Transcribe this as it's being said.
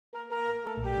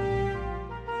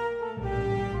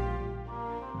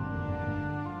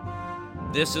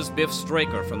This is Biff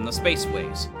Straker from the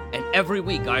Spaceways, and every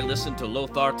week I listen to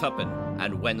Lothar Tuppen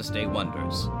and Wednesday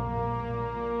Wonders.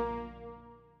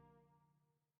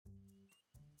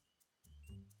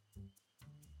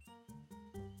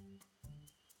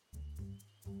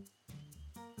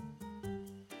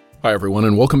 Hi everyone,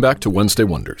 and welcome back to Wednesday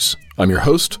Wonders. I'm your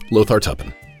host, Lothar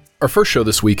Tuppen. Our first show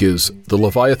this week is The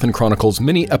Leviathan Chronicles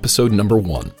mini-episode number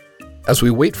 1. As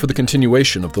we wait for the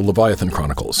continuation of the Leviathan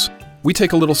Chronicles, we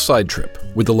take a little side trip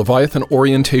with the Leviathan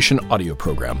Orientation audio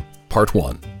program, Part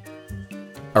 1.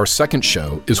 Our second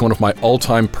show is one of my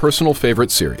all-time personal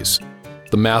favorite series,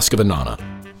 The Mask of Inanna.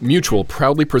 Mutual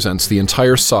proudly presents the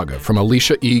entire saga from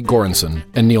Alicia E. Goranson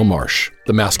and Neil Marsh,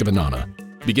 The Mask of Inanna,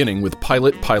 beginning with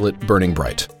Pilot Burning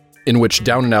Bright, in which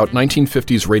down-and-out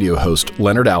 1950s radio host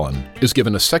Leonard Allen is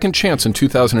given a second chance in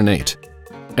 2008,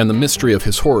 and the mystery of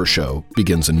his horror show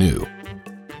begins anew.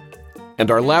 And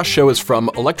our last show is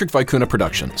from Electric Vicuna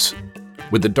Productions,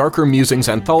 with the Darker Musings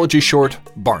anthology short,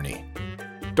 Barney.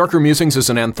 Darker Musings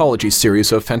is an anthology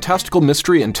series of fantastical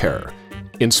mystery and terror,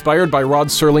 inspired by Rod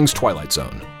Serling's Twilight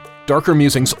Zone. Darker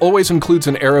Musings always includes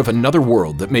an air of another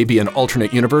world that may be an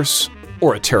alternate universe,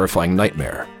 or a terrifying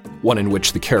nightmare, one in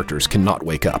which the characters cannot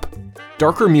wake up.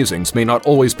 Darker Musings may not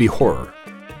always be horror,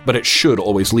 but it should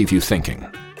always leave you thinking.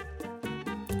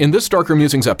 In this Darker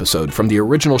Musings episode from the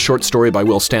original short story by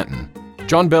Will Stanton,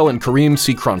 John Bell and Kareem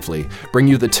C. Cronfley bring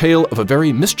you the tale of a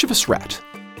very mischievous rat.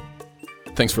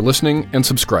 Thanks for listening and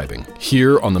subscribing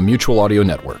here on the Mutual Audio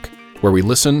Network, where we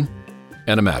listen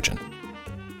and imagine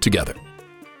together.